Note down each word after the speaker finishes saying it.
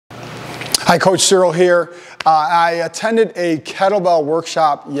Hi, Coach Cyril here. I attended a kettlebell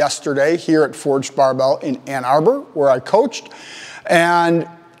workshop yesterday here at Forged Barbell in Ann Arbor, where I coached. And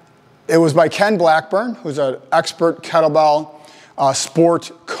it was by Ken Blackburn, who's an expert kettlebell sport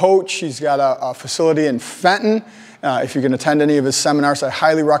coach. He's got a facility in Fenton. If you can attend any of his seminars, I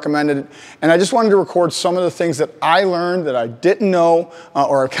highly recommend it. And I just wanted to record some of the things that I learned that I didn't know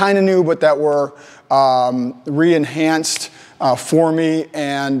or I kind of knew, but that were re-enhanced for me.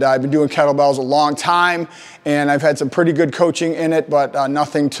 And I've been doing kettlebells a long time, and I've had some pretty good coaching in it, but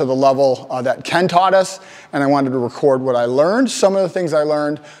nothing to the level that Ken taught us. And I wanted to record what I learned, some of the things I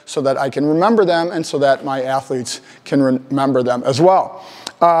learned, so that I can remember them and so that my athletes can remember them as well.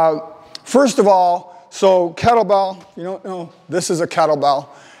 First of all, so kettlebell, you don't know, this is a kettlebell,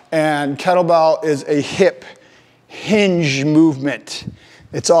 and kettlebell is a hip hinge movement.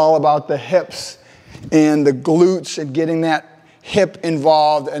 It's all about the hips and the glutes and getting that hip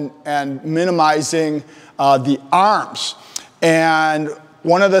involved and minimizing the arms. And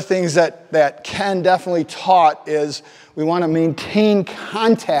one of the things that Ken definitely taught is we want to maintain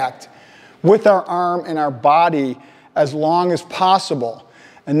contact with our arm and our body as long as possible.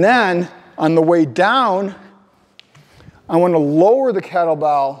 And then on the way down, I want to lower the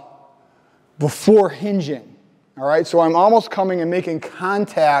kettlebell before hinging. All right, so I'm almost coming and making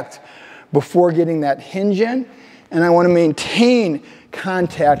contact before getting that hinge in, and I want to maintain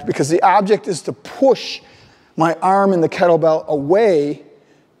contact because the object is to push my arm and the kettlebell away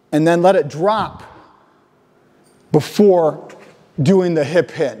and then let it drop before doing the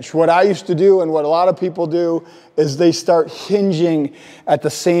hip hinge. What I used to do and what a lot of people do is they start hinging at the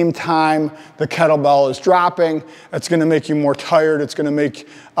same time the kettlebell is dropping. It's going to make you more tired. It's going to make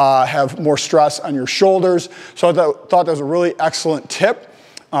have more stress on your shoulders. So I thought that was a really excellent tip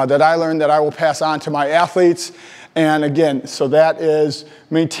that I learned that I will pass on to my athletes. And again, so that is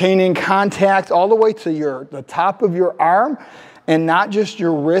maintaining contact all the way to the top of your arm and not just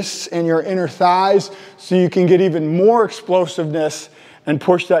your wrists and your inner thighs, so you can get even more explosiveness and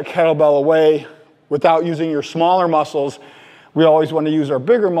push that kettlebell away without using your smaller muscles. We always want to use our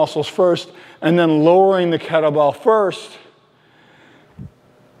bigger muscles first, and then lowering the kettlebell first,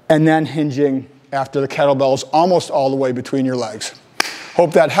 and then hinging after the kettlebell is almost all the way between your legs.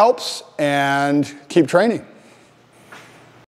 Hope that helps, and keep training.